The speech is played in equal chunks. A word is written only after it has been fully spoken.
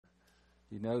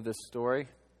You know this story.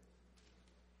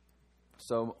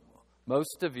 So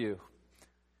most of you,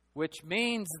 which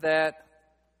means that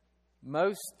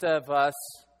most of us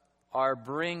are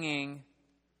bringing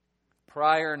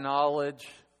prior knowledge,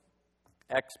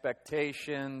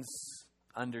 expectations,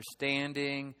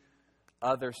 understanding,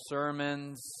 other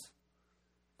sermons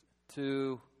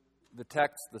to the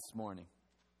text this morning.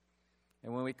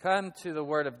 And when we come to the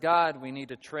Word of God, we need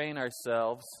to train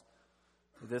ourselves.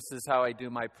 This is how I do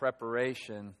my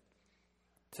preparation,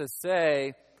 to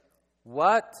say,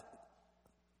 what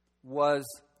was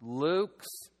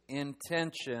Luke's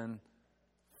intention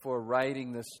for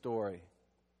writing this story?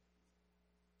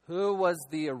 Who was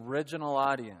the original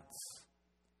audience?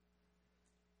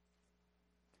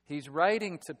 He's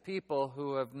writing to people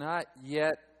who have not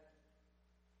yet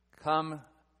come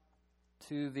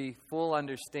to the full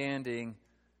understanding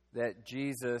that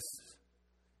Jesus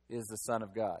is the Son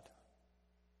of God.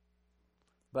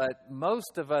 But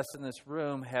most of us in this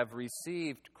room have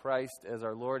received Christ as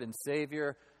our Lord and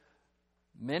Savior,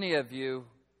 many of you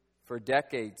for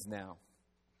decades now.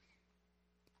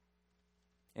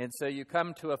 And so you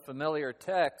come to a familiar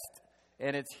text,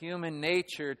 and it's human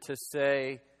nature to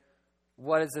say,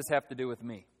 what does this have to do with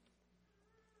me?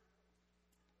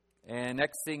 And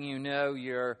next thing you know,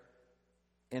 you're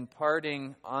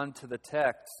imparting onto the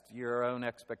text your own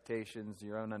expectations,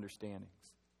 your own understandings.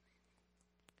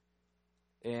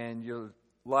 And you're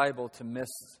liable to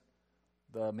miss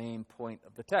the main point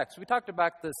of the text. We talked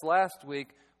about this last week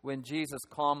when Jesus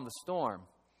calmed the storm.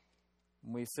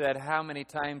 We said, how many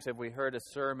times have we heard a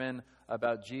sermon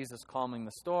about Jesus calming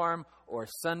the storm, or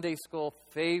Sunday school,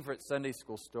 favorite Sunday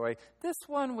school story? This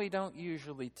one we don't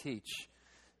usually teach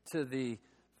to the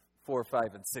 4,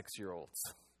 5, and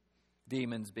 6-year-olds.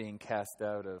 Demons being cast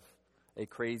out of a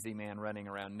crazy man running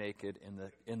around naked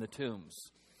in the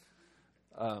tombs.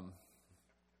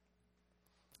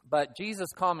 But Jesus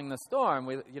calming the storm,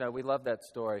 we love that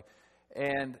story.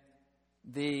 And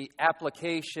the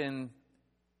application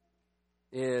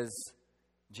is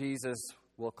Jesus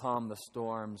will calm the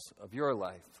storms of your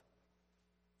life.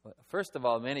 First of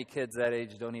all, many kids that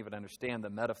age don't even understand the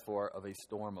metaphor of a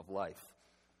storm of life,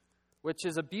 which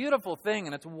is a beautiful thing,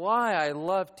 and it's why I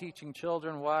love teaching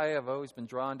children, why I've always been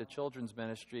drawn to children's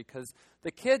ministry, because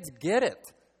the kids get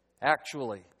it,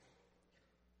 actually.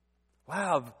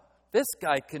 Wow, this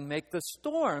guy can make the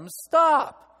storm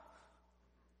stop.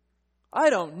 I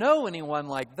don't know anyone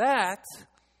like that.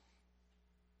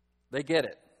 They get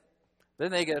it.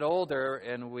 Then they get older,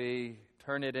 and we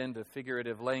turn it into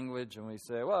figurative language, and we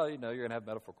say, well, you're going to have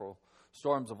metaphorical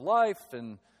storms of life,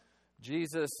 and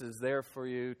Jesus is there for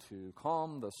you to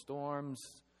calm the storms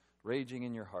raging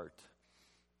in your heart.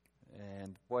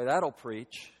 And boy, that'll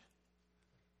preach.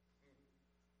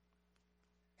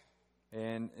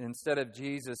 And instead of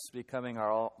Jesus becoming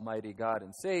our almighty God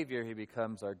and Savior, he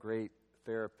becomes our great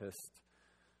therapist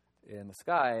in the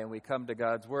sky. And we come to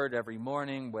God's Word every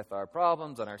morning with our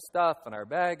problems and our stuff and our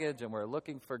baggage, and we're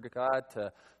looking for God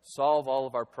to solve all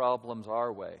of our problems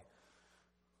our way.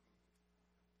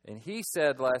 And he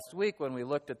said last week when we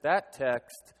looked at that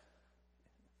text,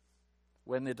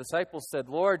 when the disciples said,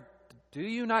 Lord, do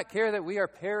you not care that we are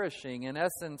perishing? In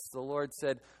essence, the Lord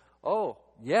said, oh,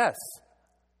 yes,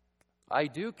 I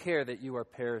do care that you are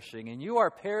perishing, and you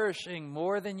are perishing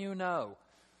more than you know.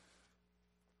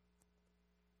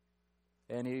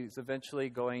 And he's eventually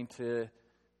going to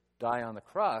die on the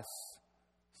cross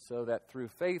so that through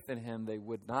faith in him they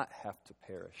would not have to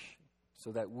perish,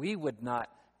 so that we would not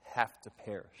have to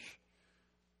perish.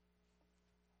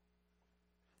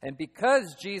 And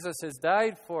because Jesus has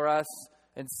died for us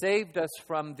and saved us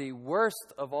from the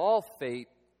worst of all fate,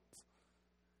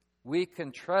 we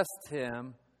can trust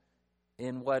him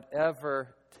in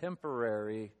whatever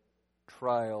temporary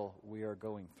trial we are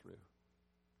going through.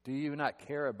 Do you not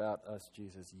care about us,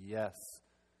 Jesus? Yes,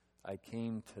 I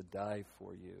came to die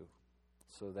for you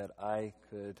so that I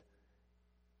could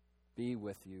be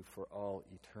with you for all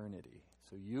eternity,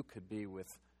 so you could be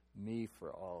with me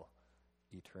for all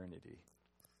eternity.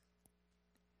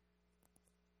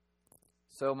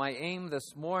 So my aim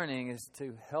this morning is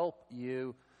to help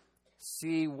you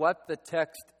see what the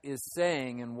text is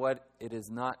saying and what it is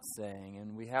not saying.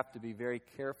 And we have to be very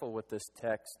careful with this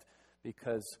text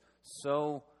because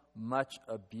so much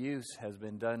abuse has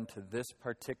been done to this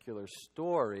particular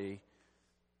story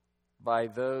by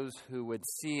those who would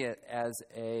see it as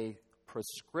a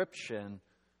prescription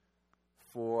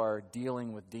for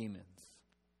dealing with demons,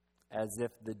 as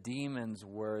if the demons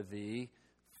were the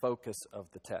focus of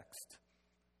the text.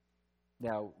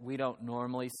 Now, we don't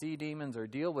normally see demons or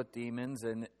deal with demons,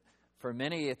 and for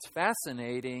many it's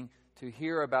fascinating to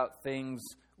hear about things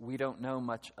we don't know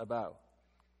much about.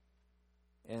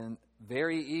 And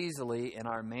very easily, in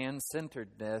our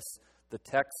man-centeredness, the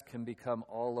text can become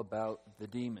all about the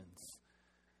demons.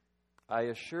 I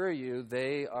assure you,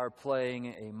 they are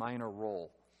playing a minor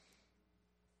role.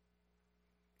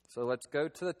 So let's go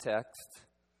to the text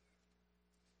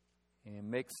and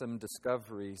make some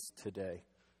discoveries today.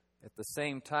 At the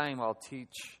same time, I'll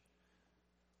teach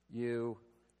you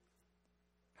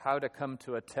how to come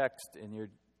to a text in your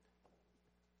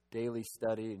daily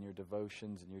study, in your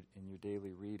devotions, in your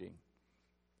daily reading,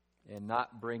 and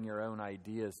not bring your own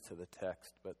ideas to the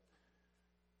text, but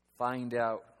find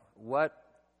out what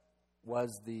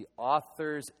was the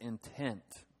author's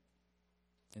intent,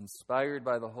 inspired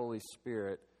by the Holy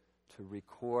Spirit, to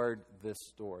record this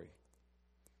story.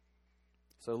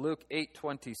 So Luke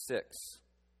 8:26.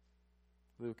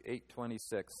 Luke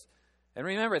 8:26. And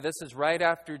remember, this is right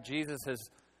after Jesus has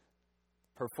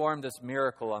performed this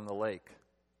miracle on the lake.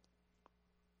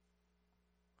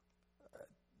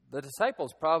 The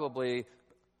disciples probably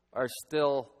are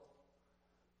still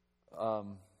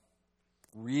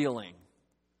reeling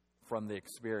from the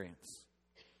experience.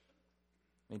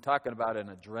 I mean, talking about an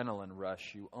adrenaline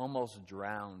rush, you almost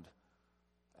drowned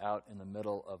out in the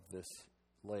middle of this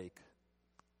lake.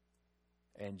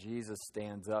 And Jesus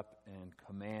stands up and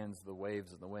commands the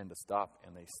waves and the wind to stop,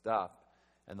 and they stop.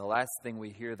 And the last thing we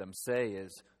hear them say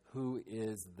is, "Who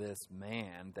is this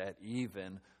man that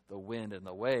even the wind and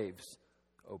the waves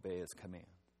obey his command?"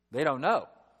 They don't know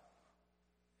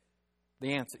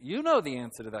the answer. You know the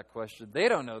answer to that question. They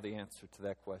don't know the answer to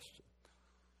that question.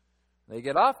 They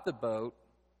get off the boat,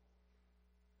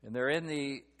 and they're in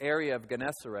the area of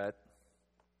Gennesaret,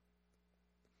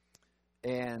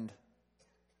 and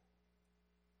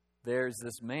there's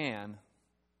this man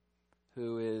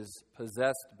who is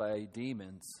possessed by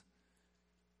demons,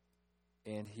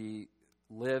 and he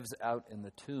lives out in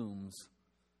the tombs,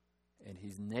 and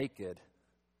he's naked,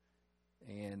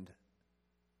 and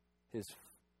his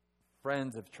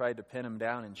friends have tried to pin him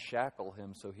down and shackle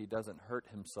him so he doesn't hurt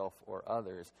himself or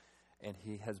others, and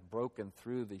he has broken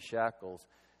through the shackles.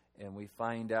 And we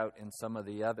find out in some of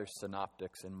the other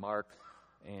synoptics, in Mark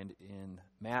and in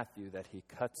Matthew, that he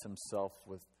cuts himself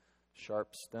with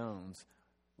sharp stones.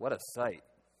 What a sight.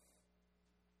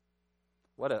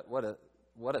 What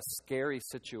a scary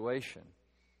situation.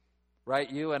 Right?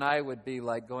 You and I would be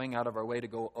like going out of our way to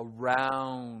go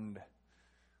around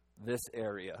this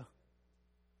area.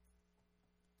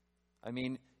 I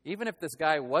mean, even if this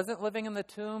guy wasn't living in the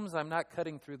tombs, I'm not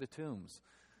cutting through the tombs.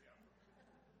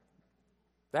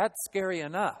 That's scary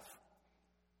enough.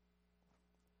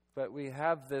 But we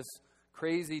have this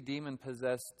crazy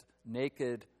demon-possessed,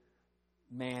 naked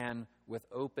man with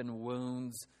open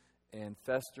wounds and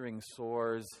festering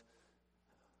sores.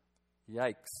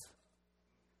 Yikes.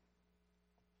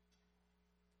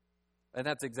 And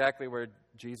that's exactly where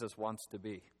Jesus wants to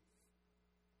be.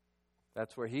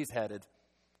 That's where he's headed.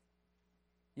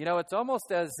 You know, it's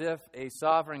almost as if a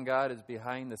sovereign God is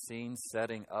behind the scenes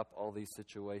setting up all these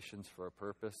situations for a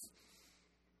purpose.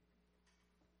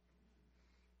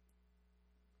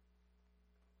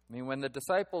 I mean, when the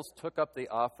disciples took up the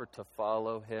offer to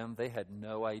follow him, they had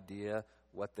no idea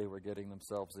what they were getting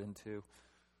themselves into.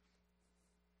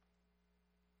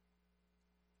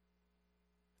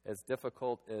 As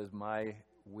difficult as my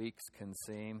weeks can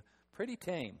seem, pretty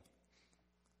tame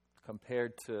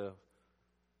compared to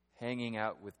hanging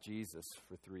out with Jesus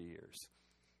for 3 years.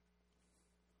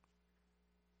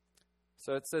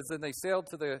 So it says, "And they sailed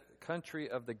to the country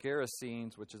of the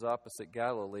Gerasenes, which is opposite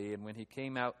Galilee. And when he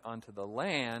came out onto the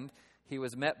land, he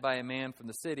was met by a man from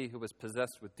the city who was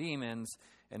possessed with demons,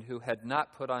 and who had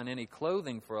not put on any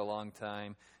clothing for a long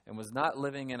time, and was not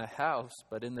living in a house,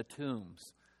 but in the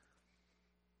tombs."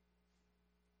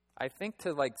 I think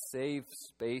to save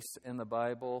space in the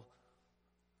Bible,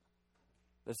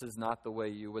 this is not the way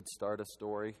you would start a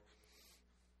story.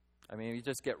 I mean, you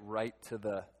just get right to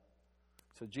the...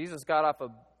 So Jesus got off a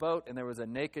boat, and there was a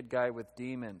naked guy with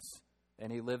demons,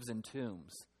 and he lives in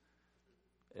tombs.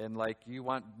 And you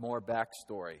want more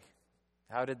backstory.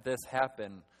 How did this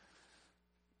happen?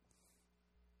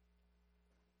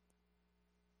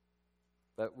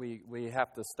 But we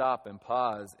have to stop and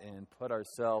pause and put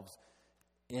ourselves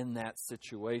in that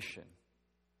situation.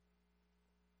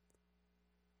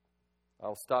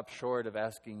 I'll stop short of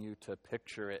asking you to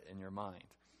picture it in your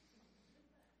mind.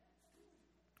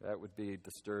 That would be a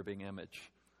disturbing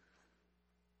image.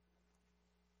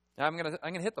 Now I'm going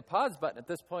to hit the pause button at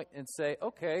this point and say,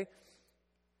 okay,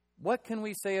 what can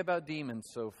we say about demons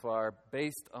so far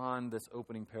based on this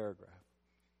opening paragraph?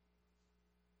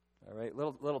 All right,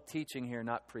 little teaching here,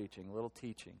 not preaching, little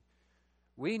teaching.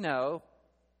 We know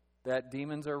that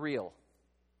demons are real.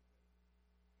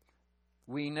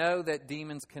 We know that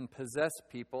demons can possess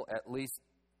people, at least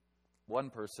one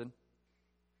person.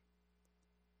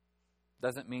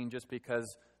 Doesn't mean just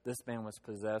because this man was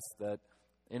possessed that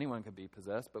anyone could be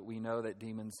possessed, but we know that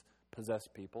demons possess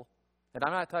people. And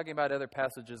I'm not talking about other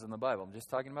passages in the Bible. I'm just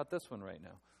talking about this one right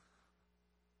now.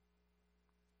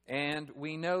 And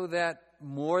we know that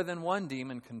more than one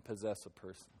demon can possess a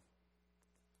person.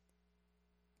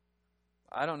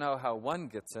 I don't know how one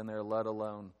gets in there, let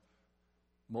alone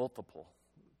multiple,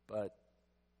 but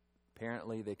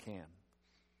apparently they can.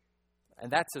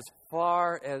 And that's as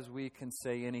far as we can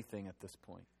say anything at this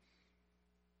point.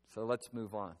 So let's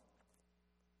move on.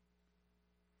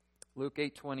 Luke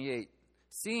 8:28.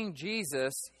 Seeing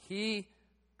Jesus, he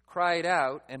cried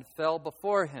out and fell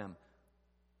before him.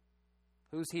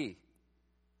 Who's he?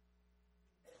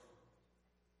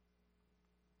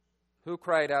 Who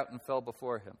cried out and fell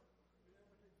before him?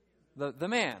 The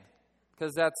man,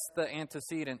 because that's the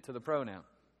antecedent to the pronoun.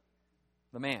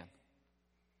 The man.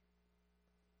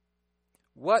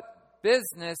 What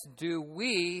business do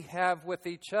we have with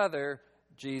each other,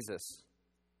 Jesus?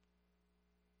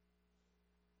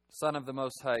 Son of the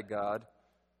Most High God,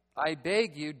 I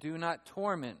beg you, do not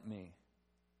torment me.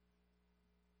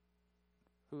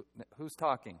 Who's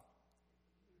talking?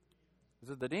 Is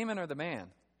it the demon or the man?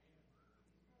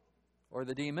 Or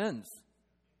the demons?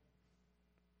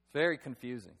 It's very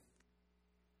confusing.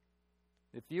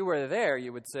 If you were there,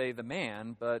 you would say the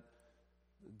man, but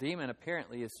the demon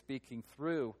apparently is speaking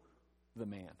through the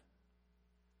man.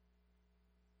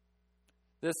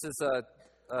 This is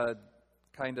a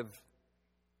kind of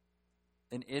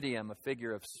an idiom, a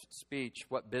figure of speech.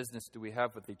 What business do we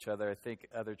have with each other? I think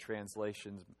other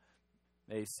translations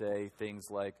may say things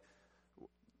like,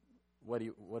 what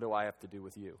do I have to do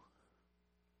with you?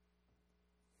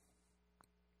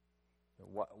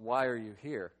 Why are you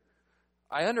here?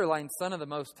 I underline Son of the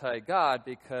Most High God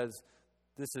because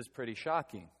this is pretty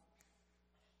shocking.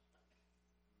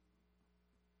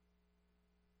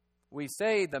 We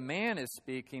say the man is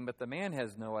speaking, but the man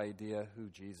has no idea who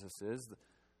Jesus is.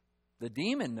 The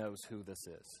demon knows who this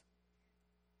is.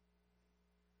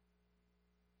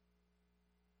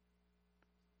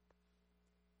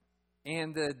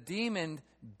 And the demon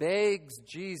begs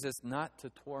Jesus not to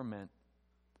torment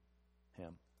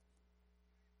him.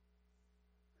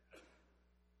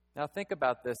 Now think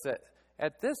about this.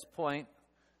 At this point,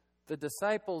 the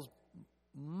disciples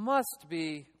must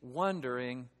be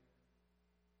wondering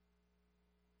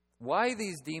why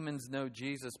these demons know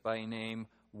Jesus by name,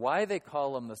 why they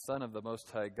call him the Son of the Most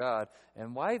High God,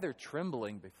 and why they're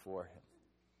trembling before him.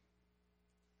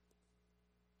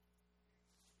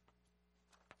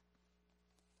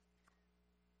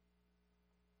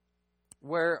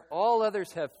 Where all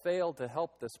others have failed to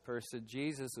help this person,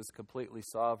 Jesus is completely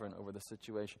sovereign over the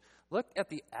situation. Look at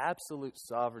the absolute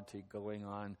sovereignty going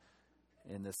on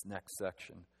in this next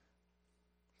section.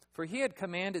 For he had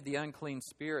commanded the unclean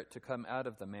spirit to come out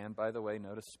of the man. By the way,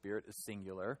 notice spirit is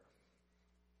singular.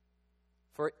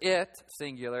 For it,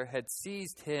 singular, had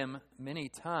seized him many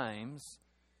times,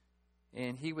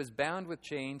 and he was bound with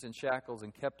chains and shackles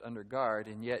and kept under guard,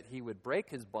 and yet he would break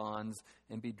his bonds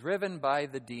and be driven by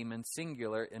the demon,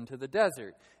 singular, into the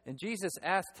desert. And Jesus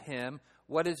asked him,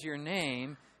 "What is your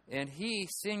name?" And he,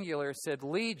 singular, said,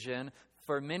 "Legion,"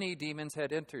 for many demons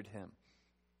had entered him.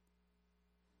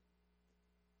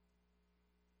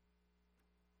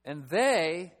 And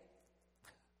they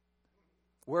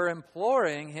were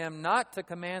imploring him not to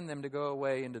command them to go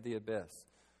away into the abyss.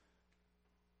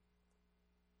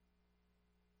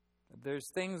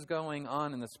 There's things going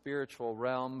on in the spiritual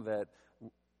realm that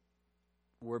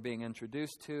we're being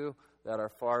introduced to that are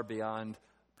far beyond,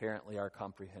 apparently, our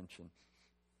comprehension.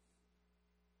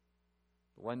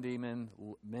 One demon,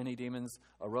 many demons,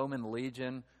 a Roman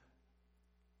legion.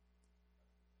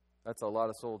 That's a lot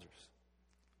of soldiers.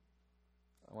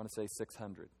 I want to say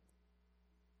 600.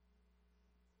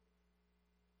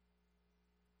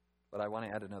 But I want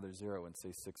to add another zero and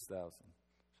say 6,000.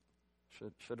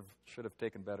 Should have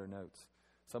taken better notes.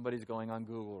 Somebody's going on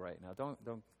Google right now.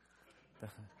 Don't.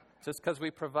 Just because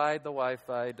we provide the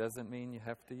Wi-Fi doesn't mean you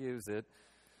have to use it.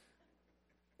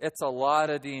 It's a lot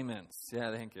of demons.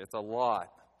 Yeah, thank you. It's a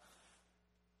lot.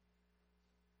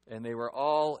 And they were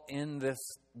all in this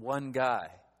one guy.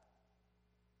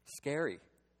 Scary.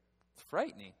 It's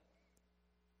frightening.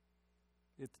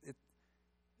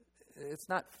 It's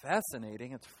not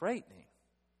fascinating. It's frightening.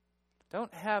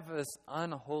 Don't have this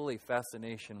unholy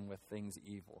fascination with things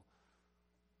evil.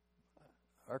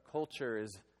 Our culture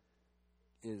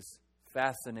is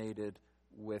fascinated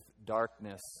with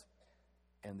darkness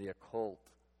and the occult.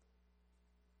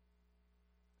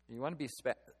 You want to be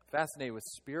fascinated with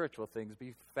spiritual things,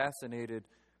 be fascinated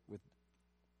with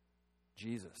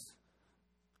Jesus.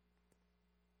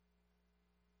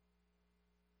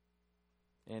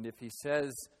 And if he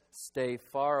says, stay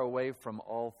far away from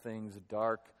all things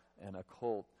dark and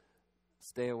occult,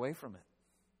 stay away from it.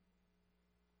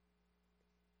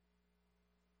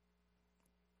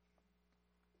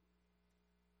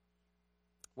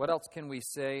 What else can we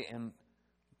say? And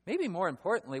maybe more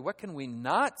importantly, what can we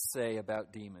not say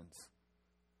about demons?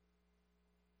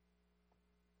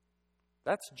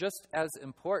 That's just as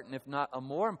important, if not a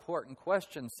more important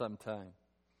question sometime.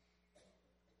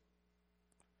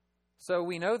 So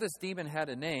we know this demon had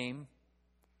a name,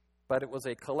 but it was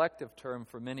a collective term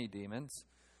for many demons.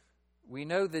 We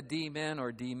know the demon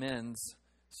or demons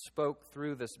spoke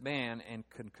through this man and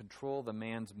could control the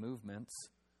man's movements.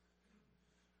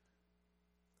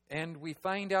 And we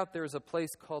find out there's a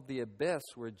place called the abyss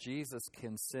where Jesus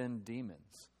can send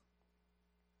demons.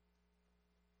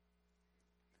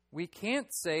 We can't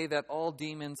say that all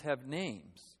demons have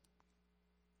names.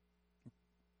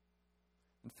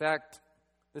 In fact,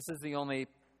 this is the only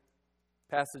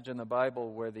passage in the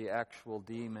Bible where the actual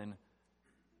demon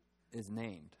is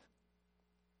named.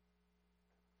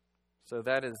 So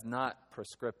that is not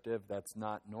prescriptive, that's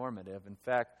not normative. In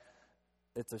fact,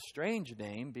 it's a strange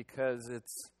name because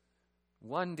it's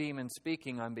one demon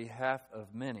speaking on behalf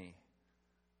of many.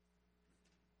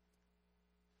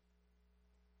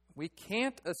 We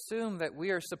can't assume that we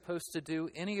are supposed to do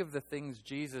any of the things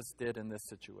Jesus did in this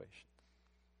situation.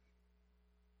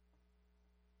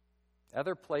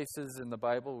 Other places in the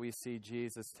Bible, we see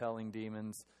Jesus telling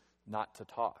demons not to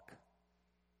talk.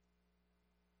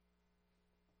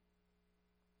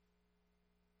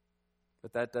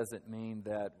 But that doesn't mean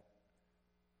that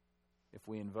if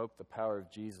we invoke the power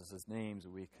of Jesus' names,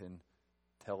 we can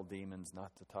tell demons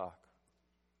not to talk.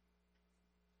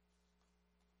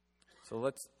 So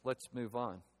let's move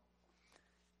on.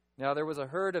 Now there was a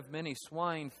herd of many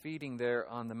swine feeding there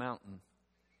on the mountain.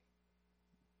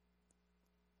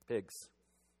 Pigs.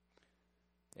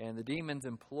 And the demons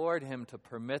implored him to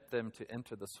permit them to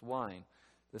enter the swine.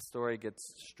 The story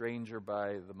gets stranger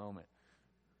by the moment.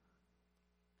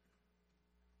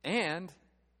 And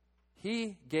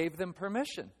he gave them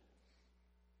permission.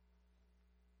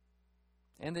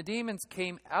 And the demons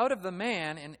came out of the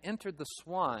man and entered the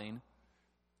swine.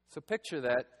 So picture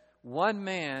that. One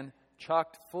man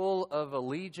chocked full of a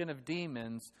legion of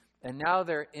demons, and now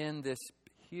they're in this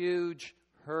huge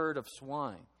herd of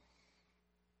swine.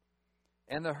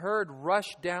 And the herd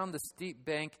rushed down the steep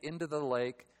bank into the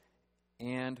lake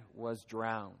and was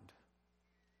drowned.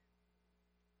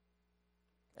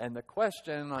 And the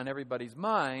question on everybody's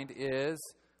mind is,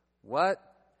 what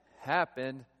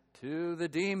happened to the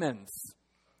demons?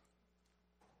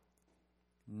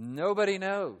 Nobody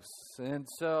knows. And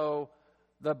so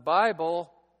the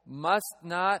Bible must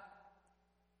not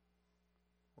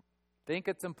think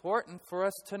it's important for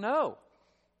us to know.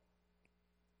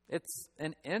 It's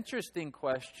an interesting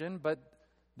question, but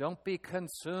don't be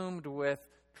consumed with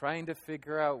trying to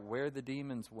figure out where the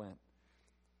demons went.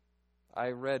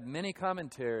 I read many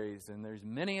commentaries, and there's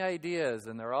many ideas,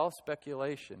 and they're all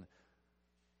speculation.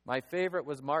 My favorite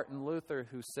was Martin Luther,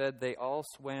 who said they all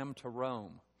swam to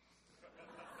Rome.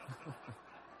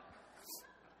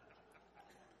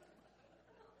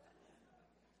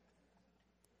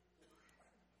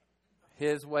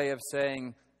 His way of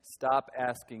saying, stop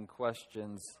asking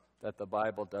questions that the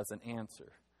Bible doesn't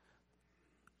answer.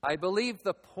 I believe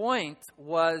the point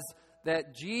was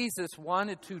that Jesus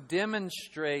wanted to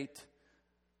demonstrate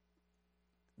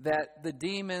that the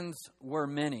demons were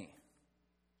many.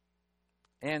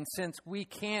 And since we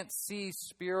can't see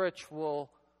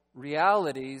spiritual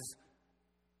realities,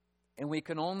 and we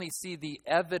can only see the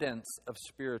evidence of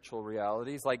spiritual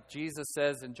realities, like Jesus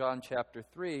says in John chapter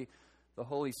 3, the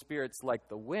Holy Spirit's like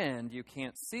the wind. You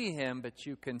can't see him, but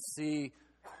you can see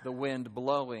the wind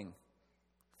blowing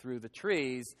through the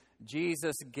trees.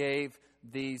 Jesus gave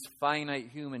these finite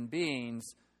human beings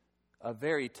a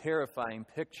very terrifying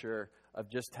picture of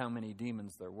just how many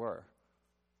demons there were.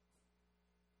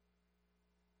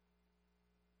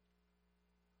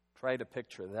 Try to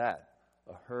picture that.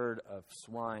 A herd of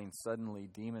swine suddenly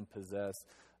demon-possessed,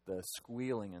 the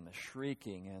squealing and the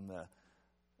shrieking and the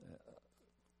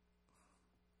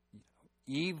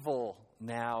evil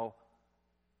now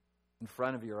in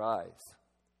front of your eyes.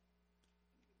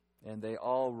 And they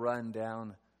all run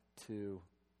down to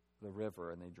the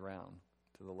river and they drown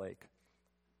to the lake.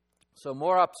 So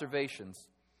more observations.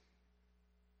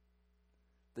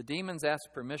 The demons asked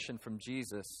permission from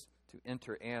Jesus to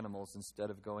enter animals instead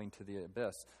of going to the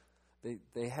abyss.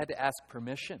 They had to ask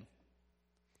permission.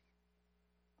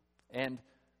 And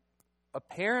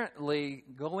apparently,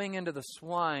 going into the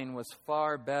swine was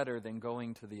far better than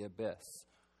going to the abyss.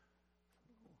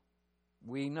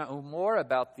 We know more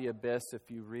about the abyss if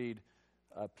you read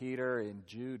Peter and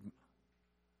Jude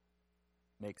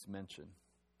makes mention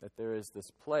that there is this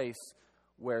place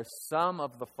where some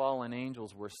of the fallen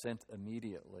angels were sent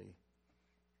immediately,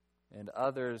 and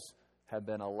others have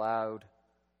been allowed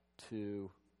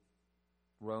to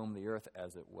roam the earth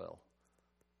as it will.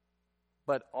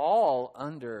 But all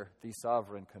under the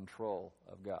sovereign control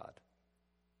of God.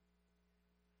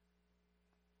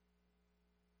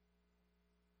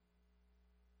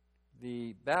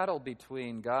 The battle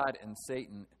between God and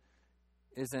Satan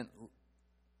isn't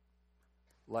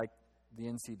like the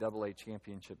NCAA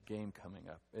championship game coming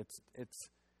up.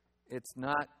 It's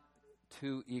not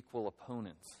two equal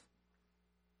opponents.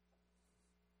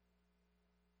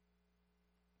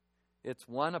 It's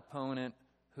one opponent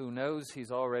who knows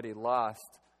he's already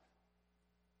lost,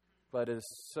 but is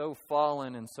so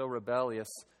fallen and so rebellious,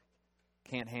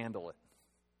 can't handle it,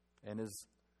 and is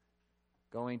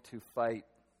going to fight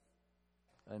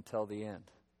until the end.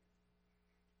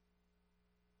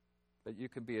 But you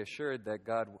can be assured that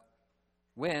God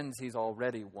wins, he's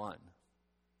already won.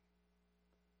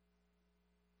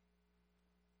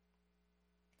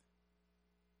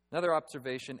 Another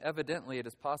observation, evidently it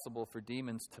is possible for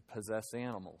demons to possess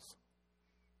animals.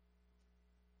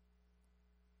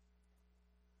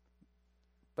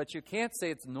 But you can't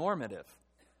say it's normative.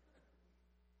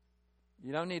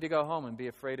 You don't need to go home and be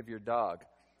afraid of your dog.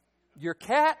 Your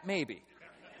cat, maybe.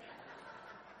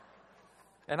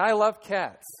 And I love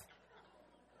cats.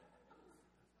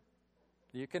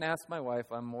 You can ask my wife,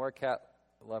 I'm more a cat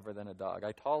lover than a dog.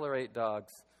 I tolerate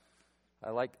dogs. I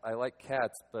like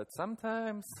cats, but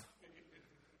sometimes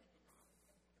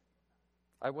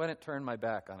I wouldn't turn my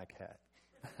back on a cat.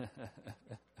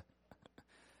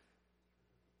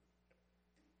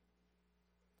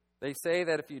 They say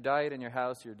that if you died in your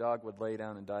house, your dog would lay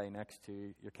down and die next to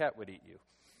you. Your cat would eat you.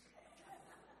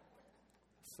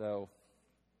 So,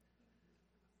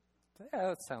 yeah,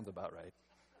 that sounds about right.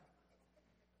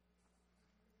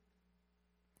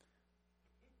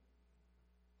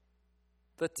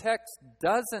 The text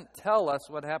doesn't tell us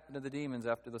what happened to the demons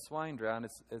after the swine drowned.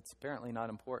 It's apparently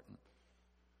not important.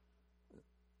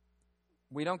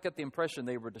 We don't get the impression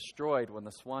they were destroyed when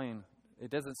the swine... It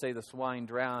doesn't say the swine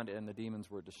drowned and the demons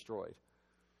were destroyed.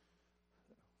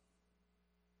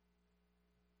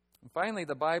 And finally,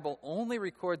 the Bible only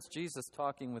records Jesus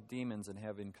talking with demons and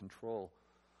having control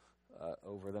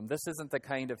over them. This isn't the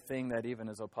kind of thing that even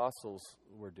his apostles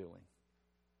were doing.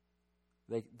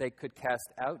 They could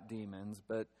cast out demons,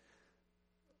 but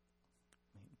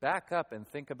back up and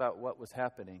think about what was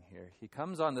happening here. He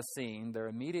comes on the scene. They're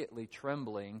immediately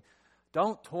trembling.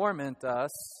 Don't torment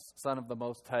us, Son of the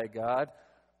Most High God.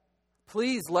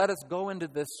 Please let us go into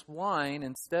this swine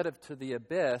instead of to the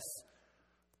abyss.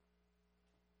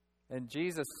 And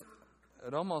Jesus,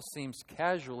 it almost seems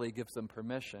casually gives them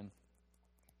permission.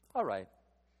 All right,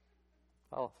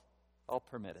 I'll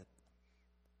permit it.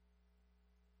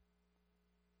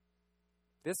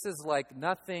 This is like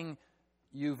nothing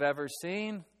you've ever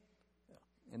seen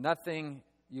and nothing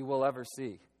you will ever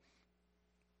see.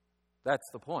 That's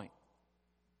the point.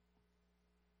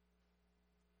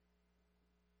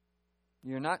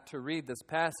 You're not to read this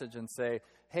passage and say,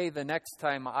 hey, the next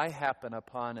time I happen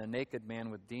upon a naked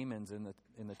man with demons in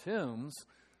the tombs,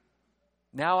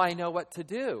 now I know what to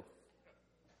do.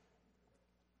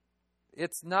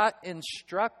 It's not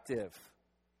instructive.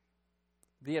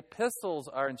 The epistles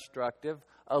are instructive.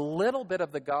 A little bit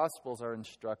of the Gospels are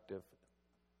instructive.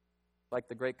 Like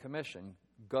the Great Commission.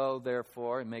 Go,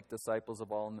 therefore, and make disciples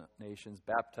of all nations,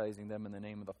 baptizing them in the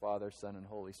name of the Father, Son, and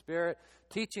Holy Spirit,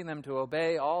 teaching them to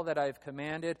obey all that I have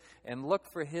commanded, and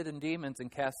look for hidden demons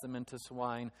and cast them into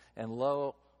swine, and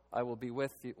lo, I will be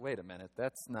with you. Wait a minute,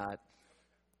 that's not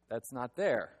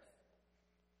there.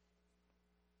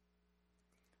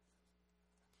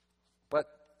 But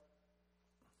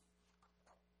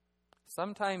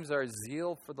sometimes our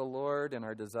zeal for the Lord and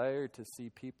our desire to see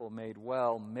people made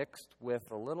well mixed with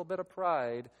a little bit of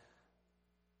pride,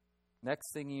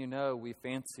 next thing you know, we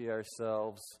fancy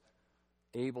ourselves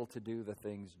able to do the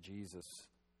things Jesus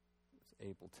was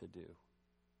able to do.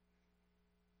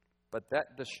 But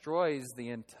that destroys the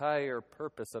entire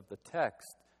purpose of the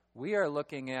text. We are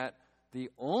looking at the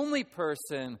only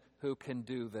person who can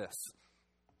do this.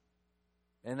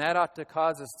 And that ought to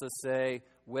cause us to say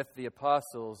with the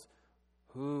apostles,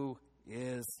 who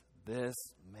is this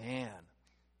man?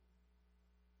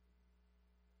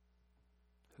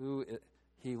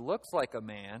 He looks like a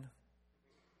man.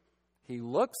 He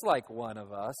looks like one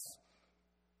of us.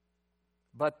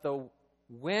 But the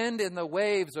wind and the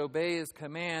waves obey his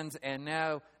commands, and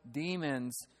now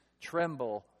demons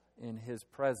tremble in his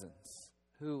presence.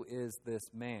 Who is this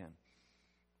man?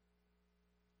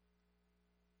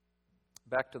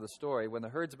 Back to the story. When the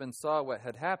herdsmen saw what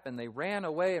had happened, they ran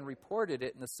away and reported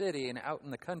it in the city and out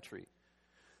in the country.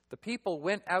 The people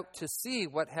went out to see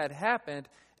what had happened,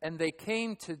 and they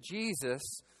came to Jesus.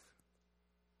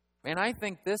 And I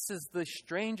think this is the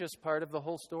strangest part of the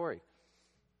whole story.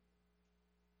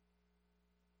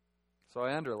 So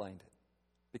I underlined it,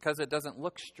 because it doesn't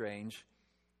look strange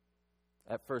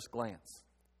at first glance.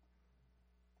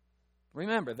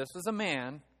 Remember, this was a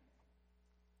man,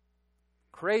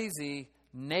 crazy,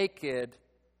 naked,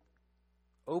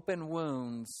 open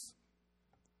wounds,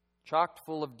 chocked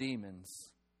full of demons,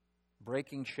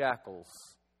 breaking shackles,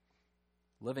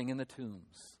 living in the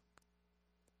tombs.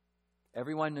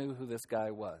 Everyone knew who this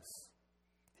guy was.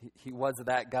 He was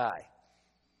that guy.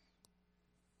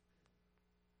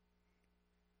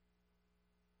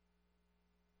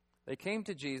 They came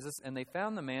to Jesus, and they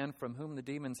found the man from whom the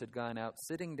demons had gone out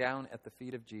sitting down at the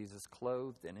feet of Jesus,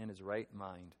 clothed and in his right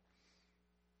mind.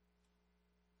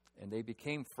 And they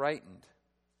became frightened.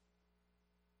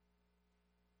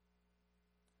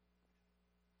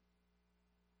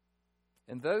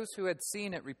 And those who had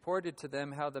seen it reported to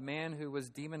them how the man who was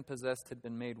demon-possessed had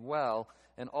been made well.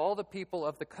 And all the people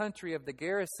of the country of the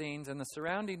Gerasenes and the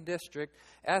surrounding district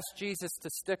asked Jesus to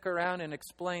stick around, and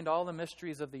explained all the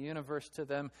mysteries of the universe to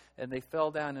them. And they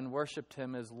fell down and worshipped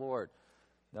him as Lord.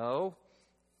 No?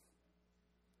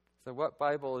 So what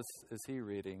Bible is he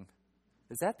reading?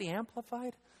 Is that the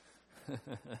Amplified?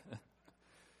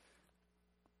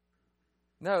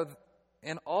 No.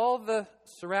 And all the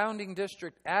surrounding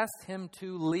district asked him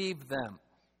to leave them,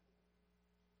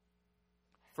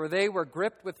 for they were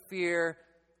gripped with fear,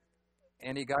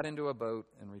 and he got into a boat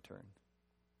and returned.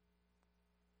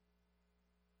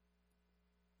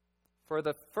 For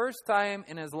the first time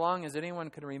in as long as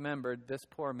anyone could remember, this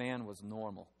poor man was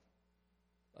normal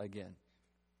again.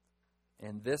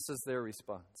 And this is their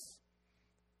response.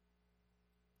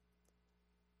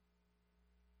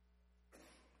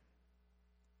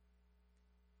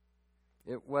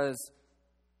 It was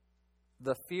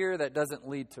the fear that doesn't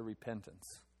lead to repentance.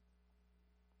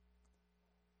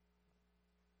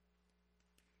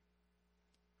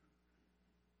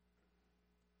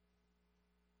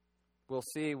 We'll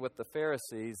see with the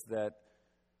Pharisees that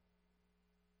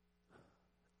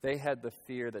they had the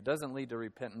fear that doesn't lead to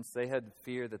repentance. They had the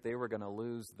fear that they were going to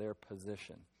lose their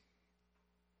position.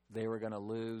 They were going to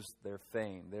lose their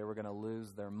fame. They were going to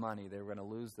lose their money. They were going to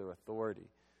lose their authority.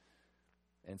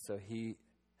 And so he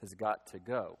has got to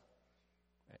go.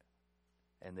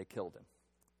 And they killed him.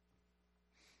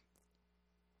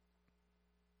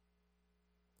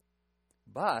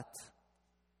 But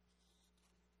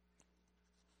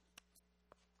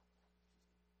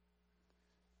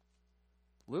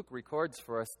Luke records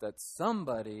for us that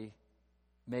somebody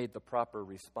made the proper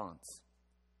response.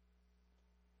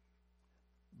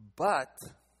 But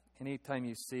anytime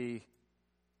you see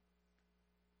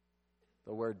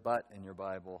the word "but" in your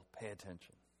Bible, pay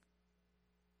attention.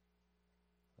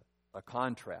 A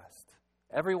contrast.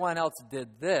 Everyone else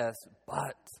did this,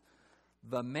 but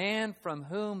the man from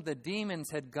whom the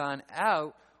demons had gone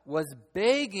out was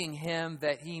begging him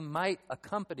that he might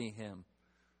accompany him.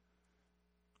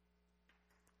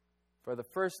 For the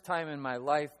first time in my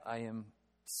life, I am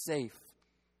safe.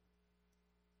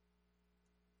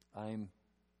 I'm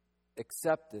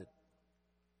accepted.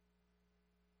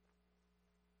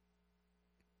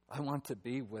 I want to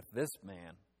be with this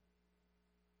man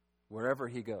wherever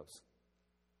he goes.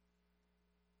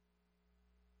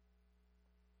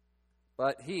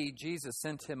 But Jesus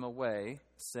sent him away,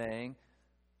 saying,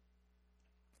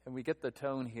 and we get the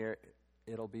tone here,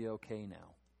 it'll be okay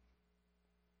now.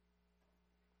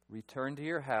 Return to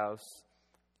your house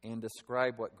and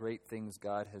describe what great things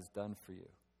God has done for you.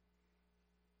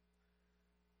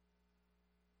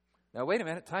 Now, wait a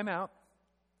minute, time out.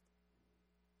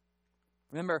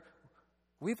 Remember,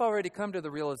 we've already come to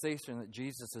the realization that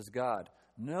Jesus is God.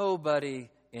 Nobody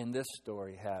in this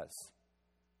story has,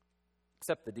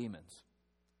 except the demons.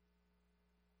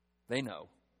 They know.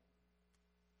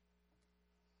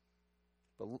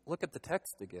 But look at the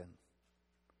text again.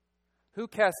 Who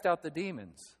cast out the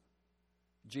demons?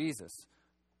 Jesus.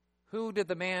 Who did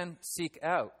the man seek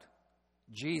out?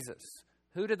 Jesus.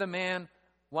 Who did the man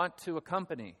want to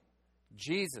accompany?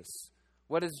 Jesus.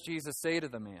 What does Jesus say to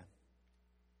the man?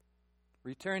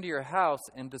 Return to your house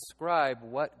and describe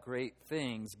what great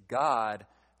things God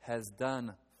has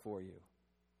done for you.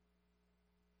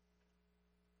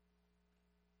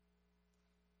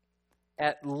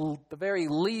 at the very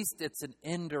least, it's an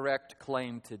indirect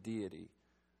claim to deity.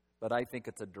 But I think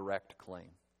it's a direct claim.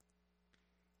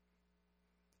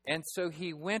 And so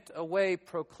he went away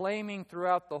proclaiming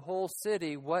throughout the whole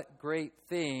city what great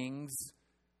things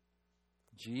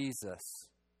Jesus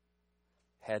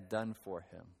had done for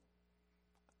him.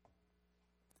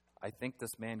 I think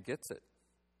this man gets it.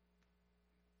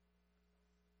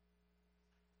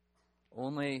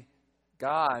 Only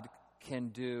God can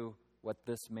do what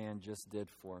this man just did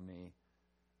for me.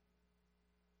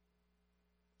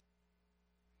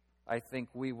 I think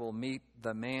we will meet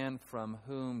the man from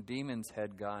whom demons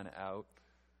had gone out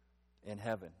in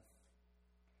heaven.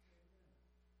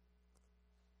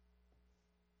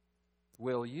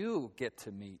 Will you get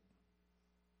to meet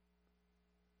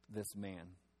this man?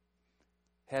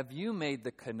 Have you made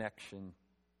the connection?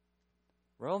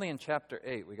 We're only in chapter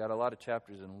 8. We got a lot of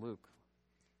chapters in Luke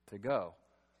to go.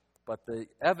 But the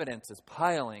evidence is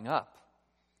piling up.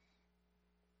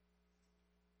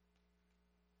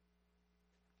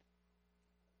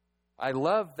 I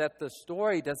love that the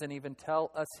story doesn't even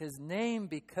tell us his name,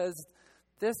 because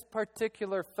this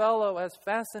particular fellow, as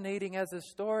fascinating as his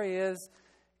story is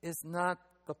not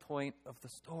the point of the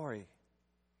story.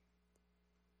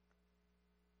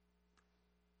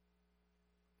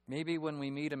 Maybe when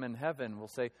we meet him in heaven, we'll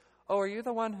say, "Oh, are you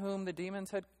the one whom the demons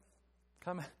had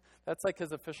come?" That's like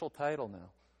his official title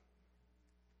now.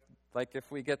 Like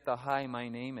if we get the "Hi, my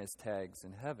name is" tags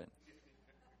in heaven.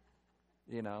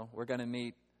 You know, we're going to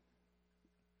meet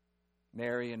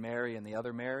Mary and the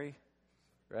other Mary,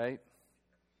 right?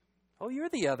 Oh, you're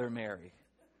the other Mary.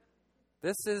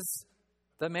 This is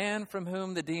the man from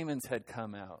whom the demons had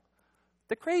come out.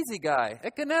 The crazy guy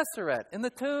at Gennesaret in the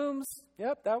tombs.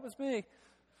 Yep, that was me.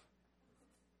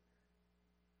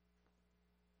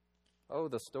 Oh,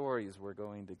 the stories we're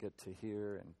going to get to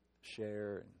hear and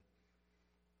share, and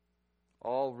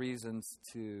all reasons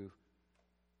to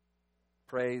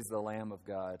praise the Lamb of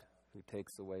God who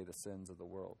takes away the sins of the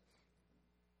world.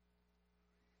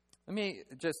 Let me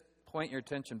just point your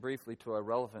attention briefly to a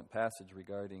relevant passage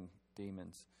regarding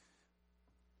demons.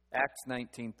 Acts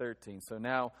 19:13. So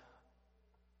now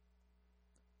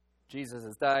Jesus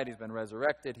has died, he's been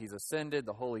resurrected, he's ascended,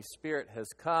 the Holy Spirit has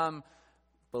come.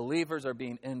 Believers are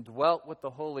being indwelt with the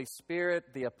Holy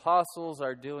Spirit. The apostles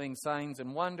are doing signs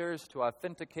and wonders to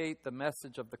authenticate the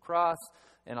message of the cross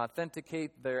and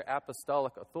authenticate their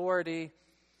apostolic authority.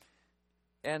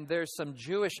 And there's some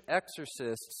Jewish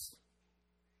exorcists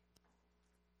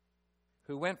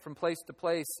who went from place to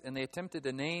place, and they attempted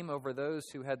to name over those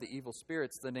who had the evil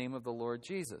spirits the name of the Lord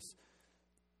Jesus.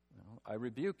 I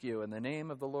rebuke you in the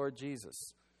name of the Lord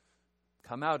Jesus.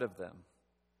 Come out of them.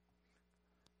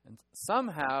 And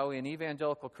somehow in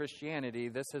evangelical Christianity,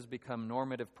 this has become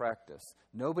normative practice.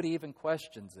 Nobody even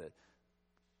questions it.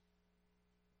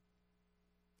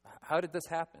 How did this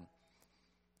happen?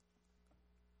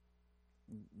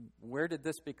 Where did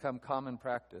this become common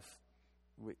practice?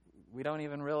 We don't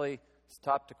even really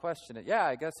stop to question it. Yeah,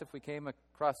 I guess if we came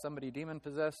across somebody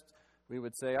demon-possessed, we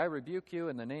would say, "I rebuke you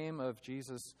in the name of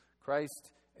Jesus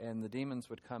Christ," and the demons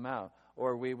would come out.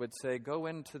 Or we would say, "Go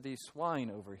into the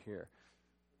swine over here."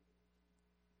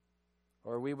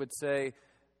 Or we would say,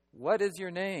 "What is your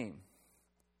name?"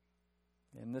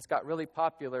 And this got really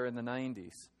popular in the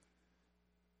 90s.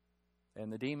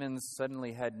 And the demons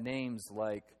suddenly had names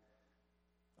like,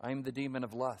 "I'm the demon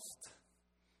of lust.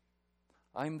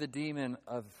 I'm the demon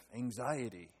of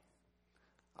anxiety.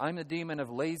 I'm the demon of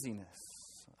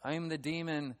laziness. I'm the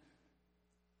demon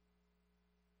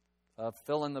of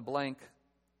fill in the blank,"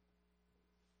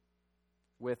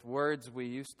 with words we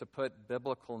used to put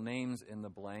biblical names in the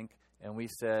blank, and we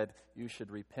said, "You should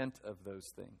repent of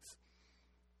those things."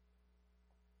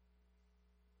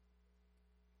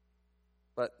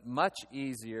 But much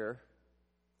easier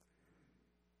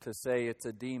to say it's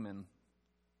a demon.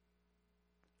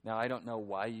 Now, I don't know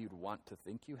why you'd want to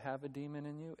think you have a demon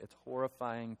in you. It's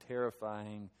horrifying,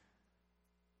 terrifying,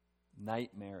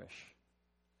 nightmarish.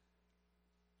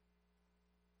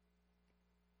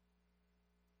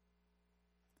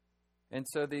 And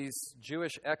so these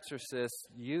Jewish exorcists,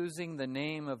 using the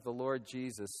name of the Lord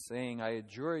Jesus, saying, "I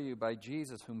adjure you by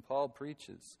Jesus whom Paul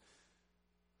preaches."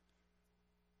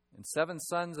 And 7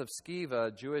 sons of Sceva,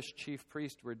 a Jewish chief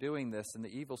priest, were doing this, and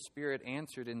the evil spirit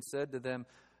answered and said to them,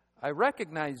 "I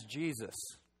recognize Jesus,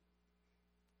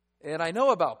 and I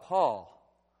know about Paul,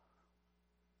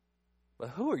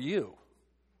 but who are you?"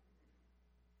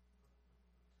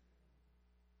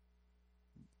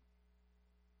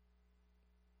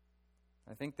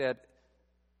 I think that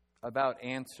about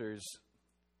answers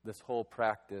this whole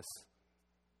practice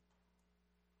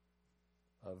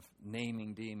of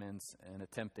naming demons and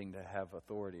attempting to have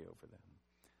authority over them.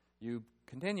 You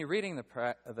continue reading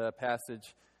the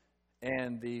passage,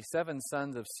 and the 7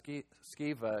 sons of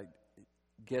Sceva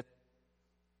get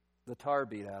the tar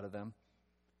beat out of them,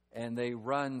 and they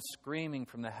run screaming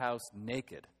from the house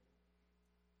naked,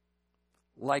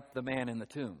 like the man in the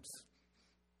tombs.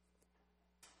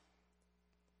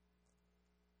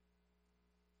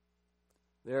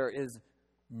 There is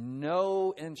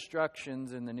no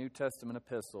instructions in the New Testament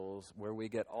epistles where we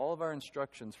get all of our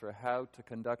instructions for how to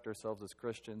conduct ourselves as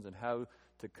Christians and how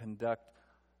to conduct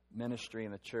ministry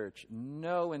in the church.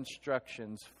 No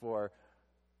instructions for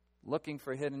looking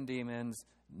for hidden demons,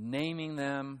 naming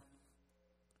them,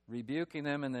 rebuking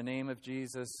them in the name of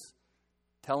Jesus,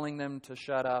 telling them to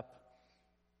shut up,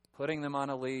 putting them on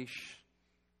a leash.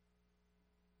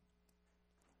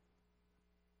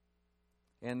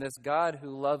 And this God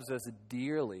who loves us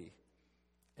dearly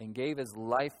and gave his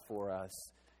life for us,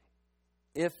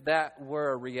 if that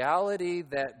were a reality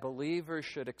that believers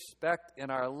should expect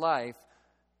in our life,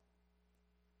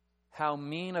 how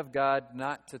mean of God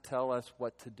not to tell us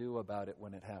what to do about it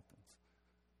when it happens.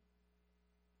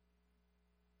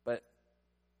 But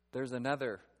there's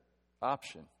another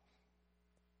option.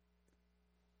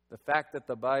 The fact that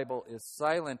the Bible is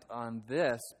silent on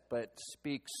this, but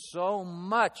speaks so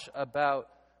much about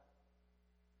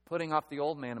putting off the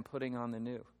old man and putting on the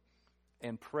new,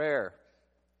 and prayer,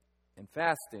 and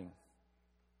fasting,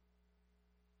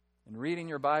 and reading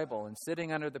your Bible, and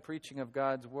sitting under the preaching of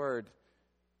God's Word,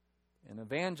 and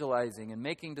evangelizing, and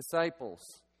making disciples.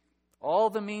 All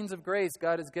the means of grace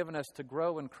God has given us to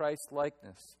grow in Christ's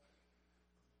likeness.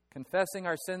 Confessing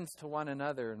our sins to one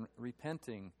another and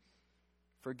repenting.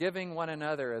 Forgiving one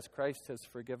another as Christ has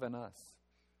forgiven us.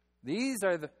 These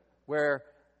are where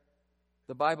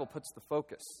the Bible puts the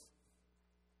focus.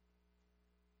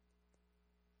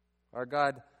 Our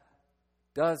God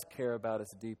does care about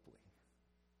us deeply.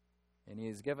 And he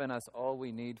has given us all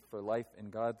we need for life and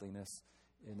godliness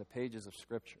in the pages of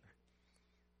Scripture.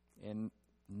 And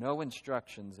no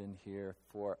instructions in here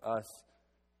for us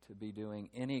to be doing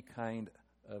any kind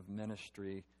of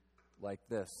ministry like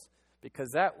this. Because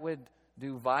that would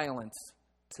do violence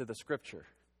to the Scripture.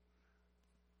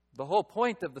 The whole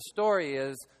point of the story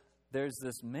is there's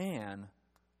this man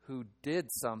who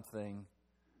did something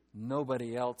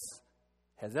nobody else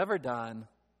has ever done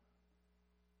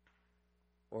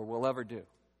or will ever do.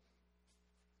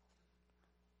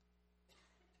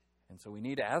 And so we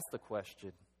need to ask the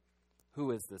question,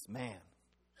 who is this man?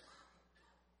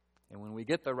 And when we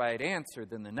get the right answer,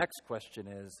 then the next question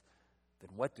is, then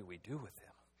what do we do with him?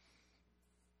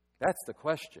 That's the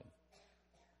question.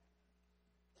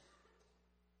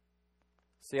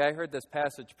 See, I heard this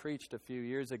passage preached a few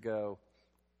years ago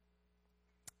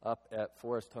up at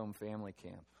Forest Home Family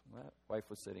Camp. My wife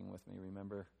was sitting with me,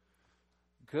 remember?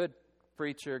 Good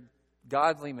preacher,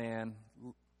 godly man.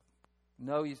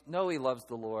 Know he loves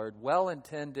the Lord.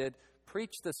 Well-intended.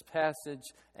 Preached this passage,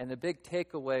 and the big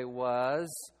takeaway was,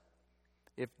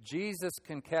 if Jesus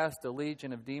can cast a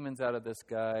legion of demons out of this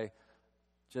guy,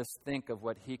 just think of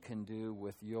what he can do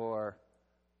with your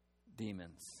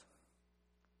demons.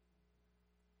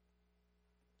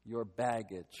 Your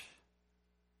baggage,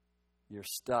 your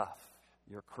stuff,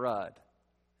 your crud,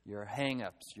 your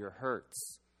hang-ups, your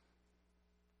hurts.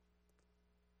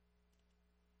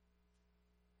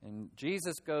 And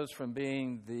Jesus goes from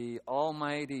being the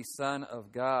almighty Son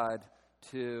of God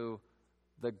to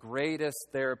the greatest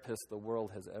therapist the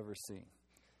world has ever seen.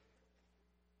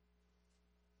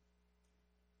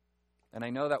 And I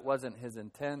know that wasn't his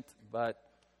intent, but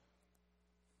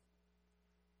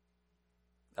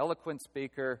eloquent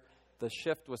speaker, the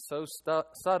shift was so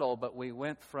subtle, but we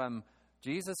went from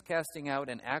Jesus casting out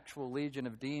an actual legion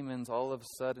of demons all of a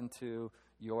sudden to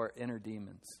your inner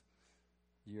demons,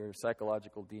 your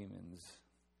psychological demons,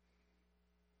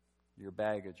 your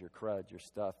baggage, your crud, your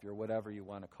stuff, your whatever you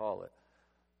want to call it.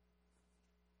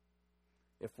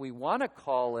 If we want to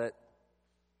call it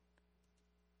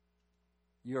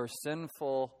your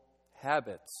sinful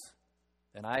habits,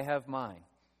 and I have mine,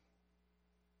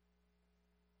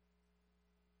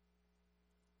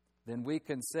 then we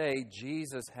can say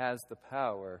Jesus has the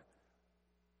power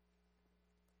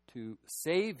to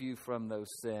save you from those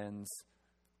sins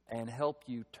and help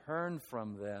you turn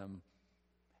from them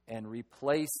and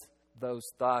replace those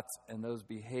thoughts and those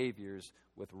behaviors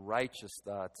with righteous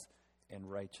thoughts and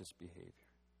righteous behavior.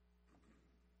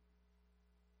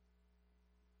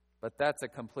 But that's a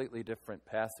completely different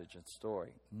passage and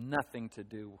story. Nothing to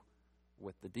do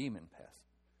with the demon passage.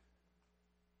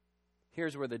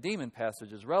 Here's where the demon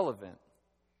passage is relevant.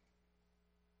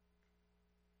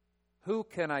 Who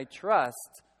can I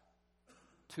trust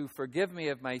to forgive me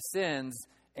of my sins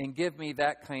and give me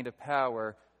that kind of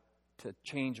power to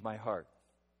change my heart?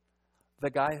 The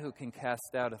guy who can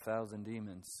cast out 1,000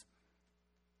 demons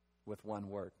with one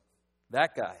word.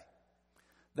 That guy.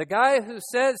 The guy who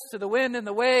says to the wind and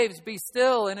the waves, "Be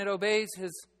still," and it obeys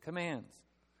his commands.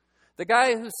 The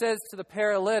guy who says to the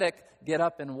paralytic, "Get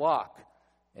up and walk,"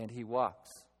 and he walks.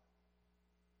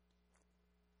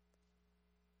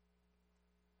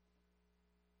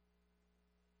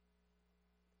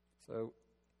 So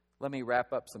let me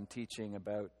wrap up some teaching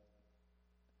about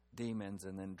demons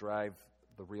and then drive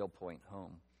the real point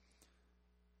home.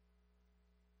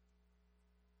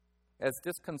 As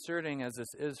disconcerting as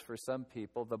this is for some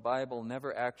people, the Bible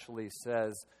never actually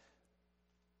says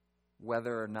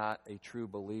whether or not a true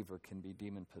believer can be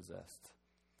demon-possessed.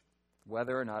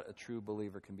 Whether or not a true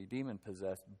believer can be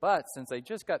demon-possessed. But since I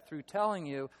just got through telling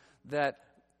you that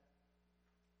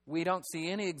we don't see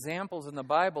any examples in the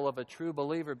Bible of a true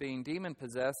believer being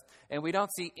demon-possessed, and we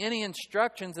don't see any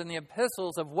instructions in the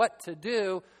epistles of what to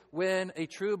do when a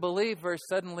true believer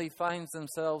suddenly finds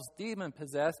themselves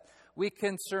demon-possessed, we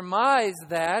can surmise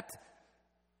that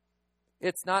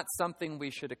it's not something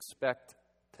we should expect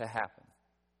to happen.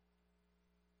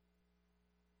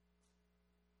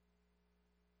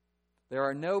 There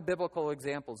are no biblical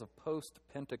examples of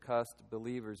post-Pentecost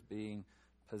believers being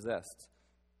possessed.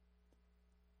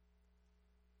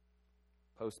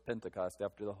 Post-Pentecost,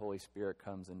 after the Holy Spirit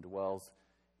comes and dwells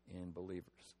in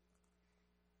believers.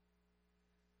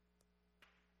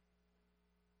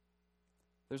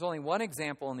 There's only one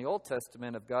example in the Old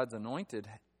Testament of God's anointed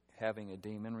having a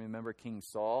demon. Remember King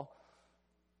Saul?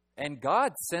 And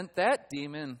God sent that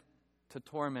demon to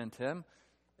torment him.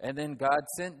 And then God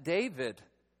sent David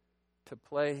to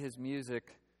play his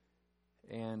music,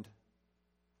 and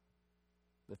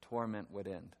the torment would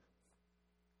end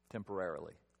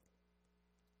temporarily.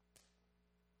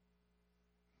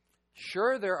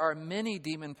 Sure, there are many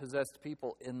demon-possessed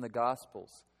people in the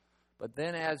Gospels. But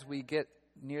then as we get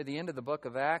near the end of the book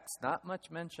of Acts, not much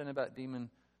mention about demon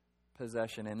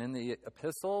possession. And in the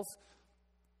epistles,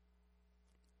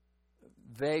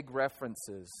 vague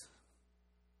references.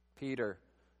 Peter,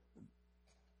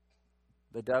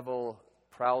 the devil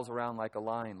prowls around like a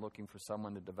lion looking for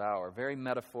someone to devour. Very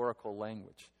metaphorical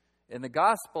language. In the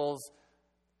Gospels,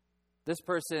 this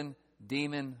person,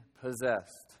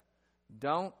 demon-possessed.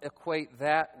 Don't equate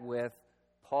that with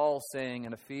Paul saying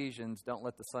in Ephesians, "Don't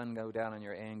let the sun go down on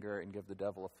your anger and give the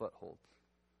devil a foothold."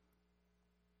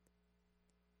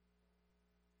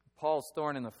 Paul's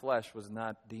thorn in the flesh was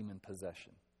not demon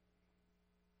possession.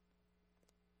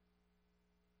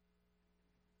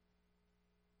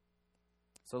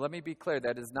 So let me be clear.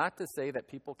 That is not to say that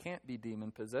people can't be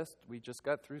demon possessed. We just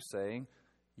got through saying,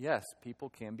 yes, people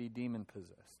can be demon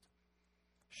possessed.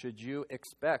 Should you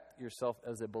expect yourself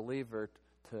as a believer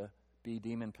to be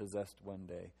demon-possessed one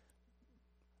day?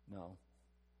 No.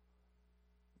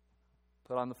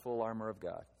 Put on the full armor of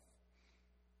God.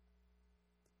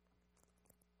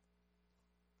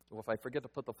 Well, if I forget to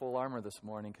put the full armor this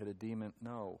morning, could a demon?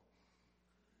 No.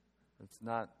 It's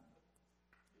not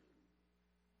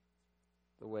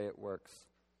the way it works.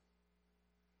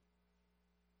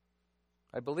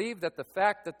 I believe that the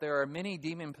fact that there are many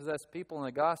demon-possessed people in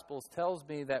the Gospels tells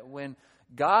me that when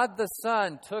God the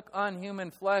Son took on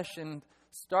human flesh and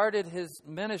started his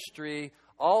ministry,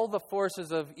 all the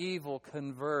forces of evil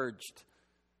converged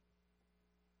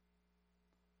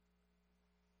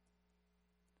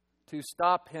to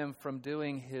stop him from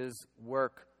doing his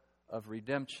work of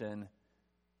redemption.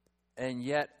 And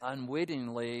yet,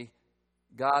 unwittingly,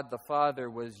 God the Father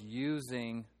was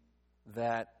using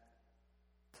that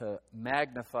to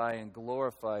magnify and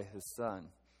glorify his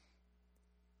Son.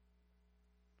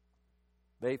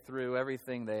 They threw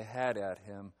everything they had at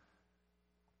him,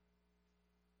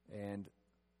 and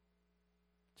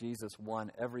Jesus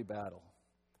won every battle.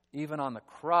 Even on the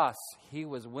cross, he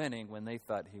was winning when they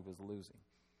thought he was losing.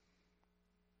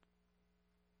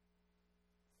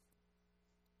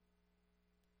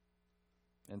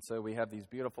 And so we have these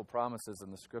beautiful promises in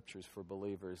the Scriptures for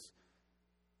believers.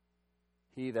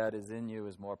 He that is in you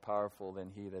is more powerful than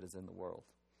he that is in the world.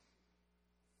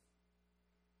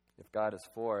 If God is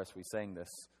for us, we sang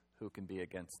this, who can be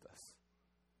against us?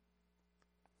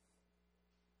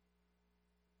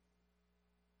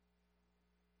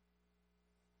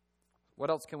 What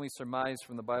else can we surmise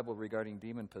from the Bible regarding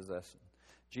demon possession?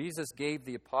 Jesus gave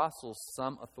the apostles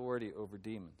some authority over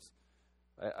demons.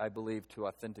 I believe to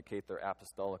authenticate their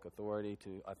apostolic authority,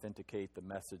 to authenticate the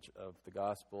message of the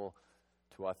gospel,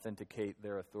 to authenticate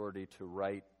their authority to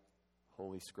write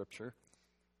Holy Scripture.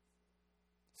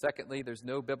 Secondly, there's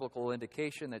no biblical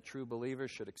indication that true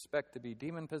believers should expect to be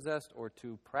demon-possessed or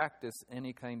to practice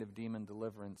any kind of demon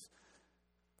deliverance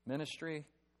ministry,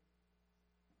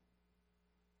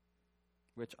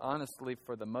 which honestly,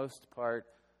 for the most part,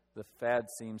 the fad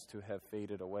seems to have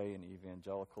faded away in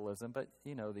evangelicalism. But,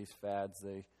 you know, these fads,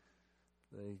 they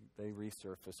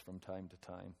resurface from time to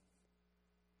time.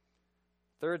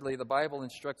 Thirdly, the Bible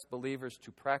instructs believers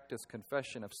to practice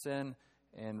confession of sin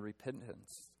and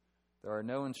repentance. There are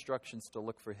no instructions to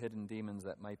look for hidden demons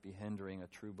that might be hindering a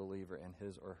true believer in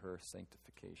his or her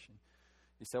sanctification.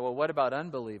 You say, well, what about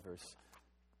unbelievers?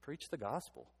 Preach the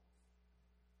gospel.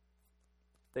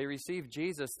 They receive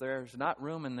Jesus. There's not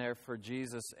room in there for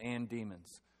Jesus and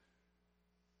demons.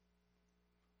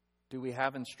 Do we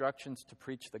have instructions to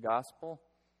preach the gospel?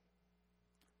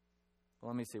 Well,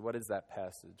 let me see. What is that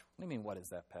passage? What do you mean, what is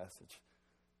that passage?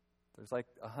 There's like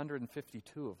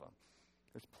 152 of them.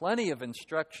 There's plenty of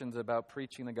instructions about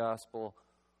preaching the gospel,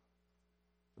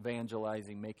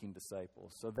 evangelizing, making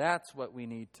disciples. So that's what we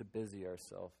need to busy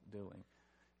ourselves doing.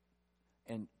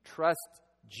 And trust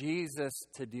Jesus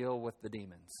to deal with the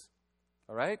demons.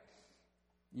 All right?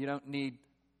 You don't need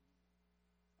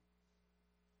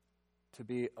to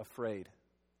be afraid.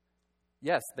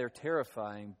 Yes, they're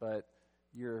terrifying, but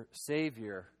your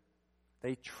Savior,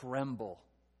 they tremble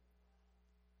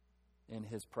in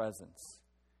His presence.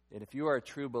 And if you are a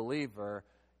true believer,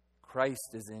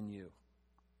 Christ is in you.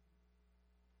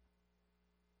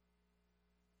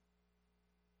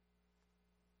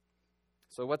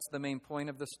 So what's the main point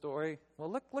of the story?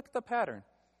 Well, look at the pattern.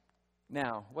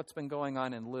 Now, what's been going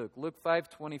on in Luke? Luke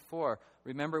 5:24.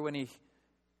 Remember when He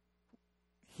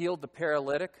healed the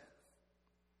paralytic?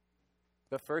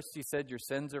 But first He said, your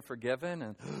sins are forgiven.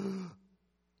 And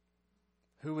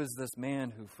who is this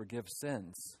man who forgives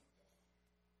sins?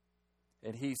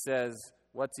 And He says,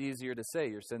 what's easier to say,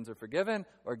 your sins are forgiven,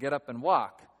 or get up and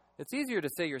walk? It's easier to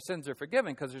say your sins are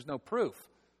forgiven because there's no proof.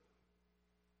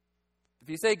 If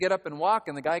you say get up and walk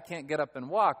and the guy can't get up and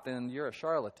walk, then you're a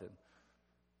charlatan.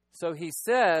 So He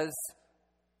says,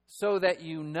 so that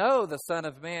you know the Son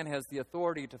of Man has the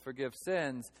authority to forgive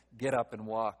sins, get up and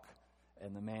walk.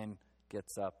 And the man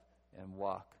gets up and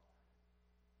walk.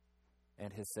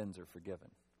 And his sins are forgiven.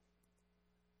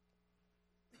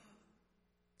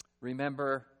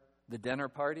 Remember the dinner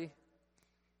party?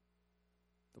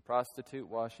 The prostitute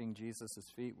washing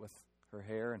Jesus' feet with her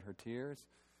hair and her tears?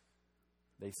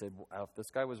 They said, well, if this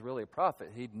guy was really a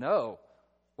prophet, he'd know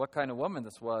what kind of woman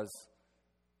this was.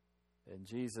 And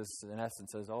Jesus, in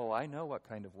essence, says, oh, I know what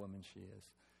kind of woman she is.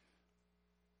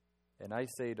 And I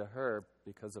say to her,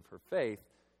 because of her faith,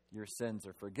 your sins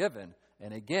are forgiven.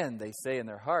 And again, they say in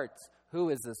their hearts, who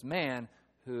is this man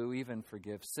who even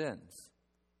forgives sins?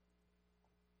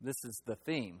 This is the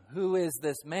theme. Who is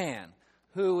this man?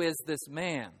 Who is this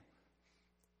man?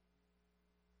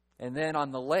 And then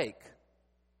on the lake,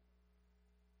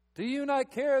 do you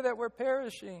not care that we're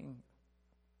perishing?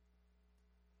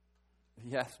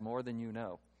 Yes, more than you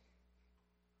know.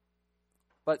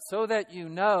 But so that you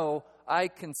know, I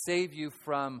can save you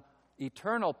from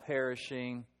eternal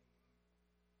perishing.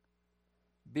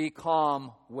 Be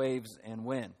calm, waves and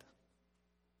wind.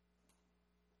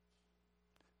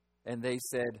 And they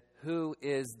said, who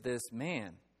is this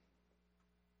man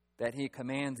that He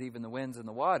commands even the winds and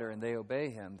the water, and they obey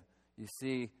Him? You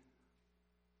see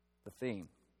the theme.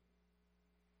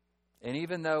 And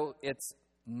even though it's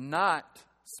not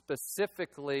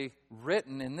specifically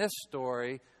written in this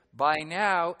story, by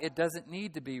now it doesn't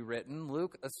need to be written.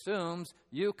 Luke assumes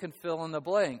you can fill in the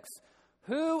blanks.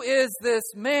 Who is this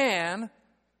man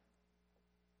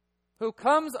who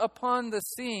comes upon the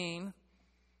scene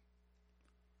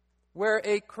where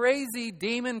a crazy,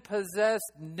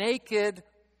 demon-possessed, naked,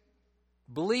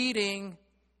 bleeding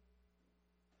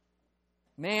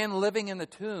man living in the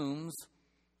tombs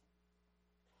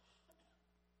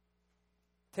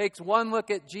takes one look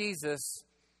at Jesus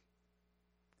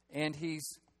and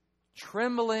he's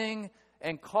trembling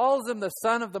and calls Him the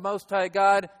Son of the Most High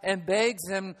God and begs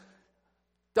Him,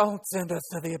 don't send us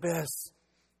to the abyss.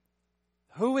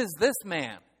 Who is this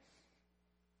man?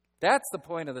 That's the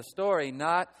point of the story,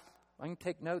 not, I can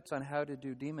take notes on how to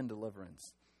do demon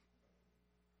deliverance.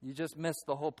 You just missed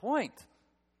the whole point.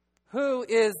 Who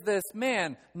is this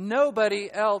man? Nobody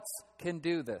else can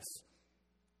do this.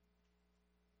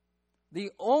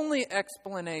 The only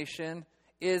explanation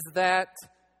is that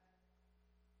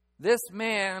this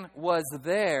man was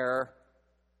there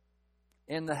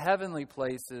in the heavenly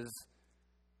places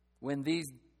when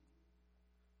these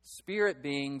spirit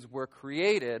beings were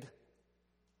created,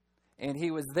 and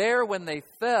He was there when they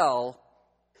fell,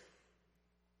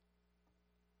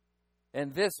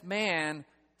 and this man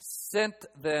sent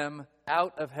them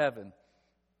out of heaven,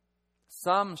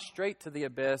 some straight to the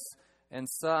abyss, and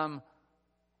some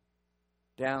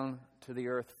down to the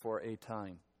earth for a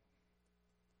time.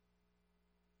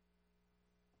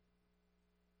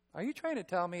 Are you trying to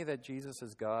tell me that Jesus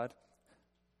is God?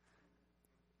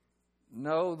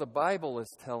 No, the Bible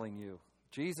is telling you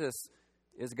Jesus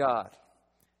is God.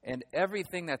 And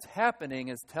everything that's happening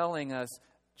is telling us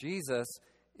Jesus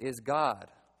is God.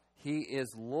 He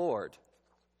is Lord.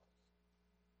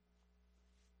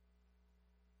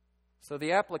 So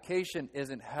the application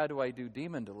isn't how do I do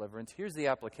demon deliverance. Here's the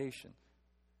application.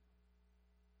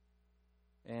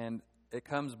 And it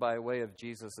comes by way of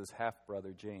Jesus'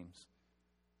 half-brother James.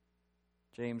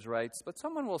 James writes, "But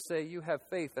someone will say, 'You have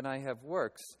faith and I have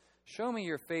works. Show me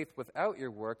your faith without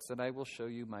your works, and I will show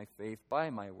you my faith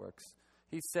by my works.'"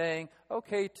 He's saying,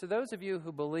 okay, to those of you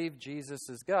who believe Jesus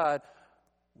is God,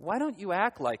 why don't you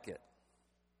act like it?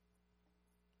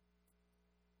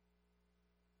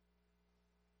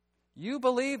 You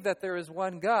believe that there is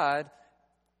one God,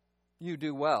 you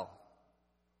do well.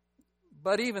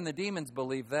 But even the demons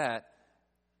believe that,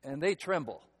 and they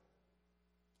tremble.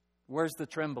 Where's the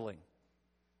trembling?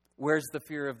 Where's the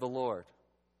fear of the Lord?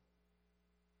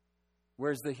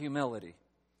 Where's the humility?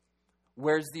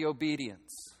 Where's the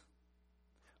obedience?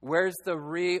 Where's the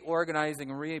reorganizing,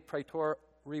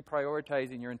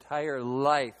 reprioritizing your entire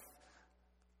life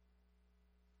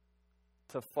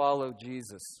to follow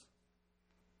Jesus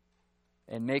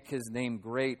and make his name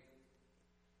great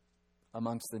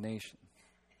amongst the nation?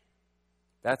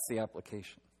 That's the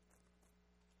application.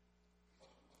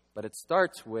 But it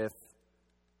starts with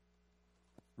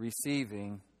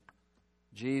receiving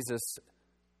Jesus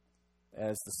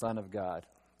as the Son of God.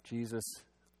 Jesus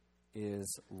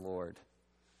is Lord.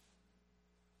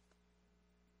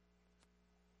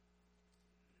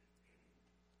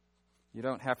 You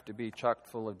don't have to be chock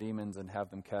full of demons and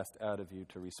have them cast out of you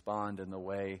to respond in the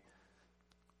way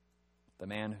the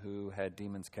man who had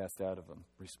demons cast out of him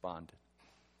responded.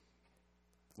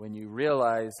 When you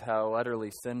realize how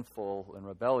utterly sinful and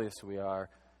rebellious we are,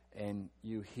 and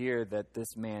you hear that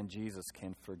this man Jesus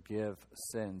can forgive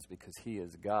sins because he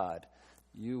is God,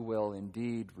 you will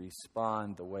indeed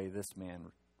respond the way this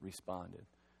man responded.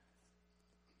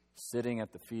 Sitting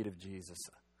at the feet of Jesus,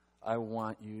 I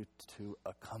want you to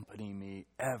accompany me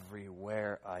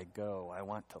everywhere I go. I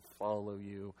want to follow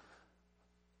you.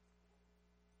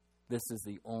 This is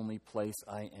the only place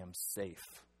I am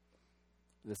safe.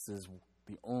 This is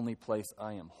the only place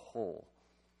I am whole.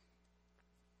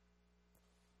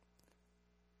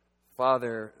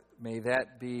 Father, may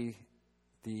that be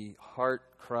the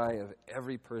heart cry of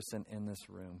every person in this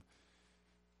room.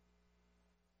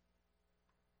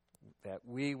 That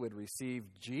we would receive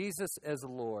Jesus as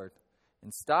Lord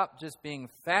and stop just being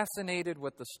fascinated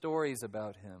with the stories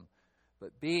about him,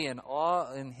 but be in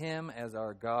awe in him as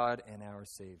our God and our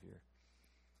Savior.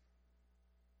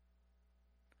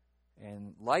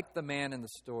 And like the man in the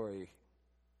story,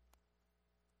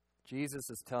 Jesus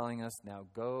is telling us, now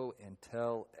go and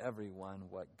tell everyone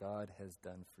what God has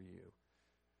done for you.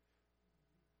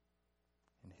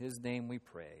 In his name we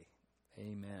pray.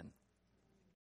 Amen.